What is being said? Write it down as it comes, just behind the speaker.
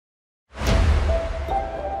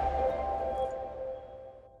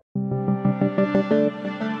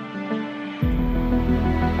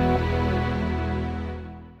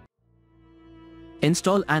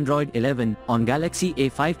Install Android 11 on Galaxy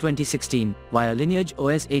A5 2016 via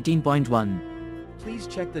LineageOS 18.1. Please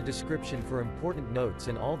check the description for important notes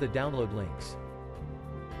and all the download links.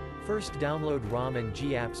 First, download ROM and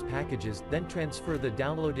GApps packages, then transfer the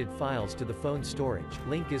downloaded files to the phone storage.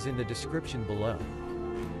 Link is in the description below.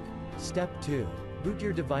 Step 2. Boot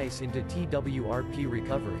your device into TWRP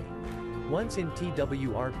recovery. Once in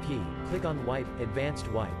TWRP, click on Wipe, Advanced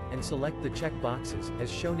Wipe, and select the check boxes, as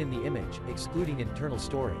shown in the image, excluding internal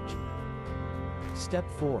storage. Step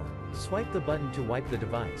 4. Swipe the button to wipe the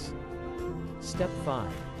device. Step 5.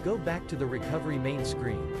 Go back to the recovery main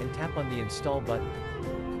screen, and tap on the Install button.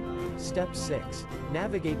 Step 6.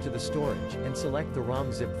 Navigate to the storage, and select the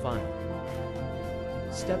ROM zip file.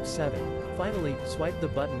 Step 7. Finally, swipe the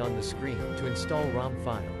button on the screen to install ROM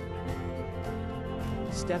file.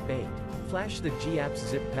 Step 8. Flash the GApps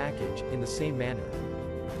zip package, in the same manner.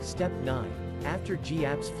 Step 9. After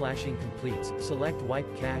GApps flashing completes, select Wipe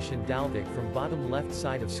Cache and Dalvik from bottom left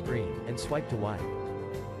side of screen, and swipe to wipe.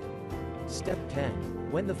 Step 10.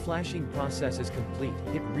 When the flashing process is complete,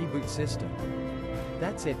 hit Reboot System.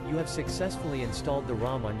 That's it, you have successfully installed the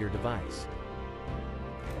ROM on your device.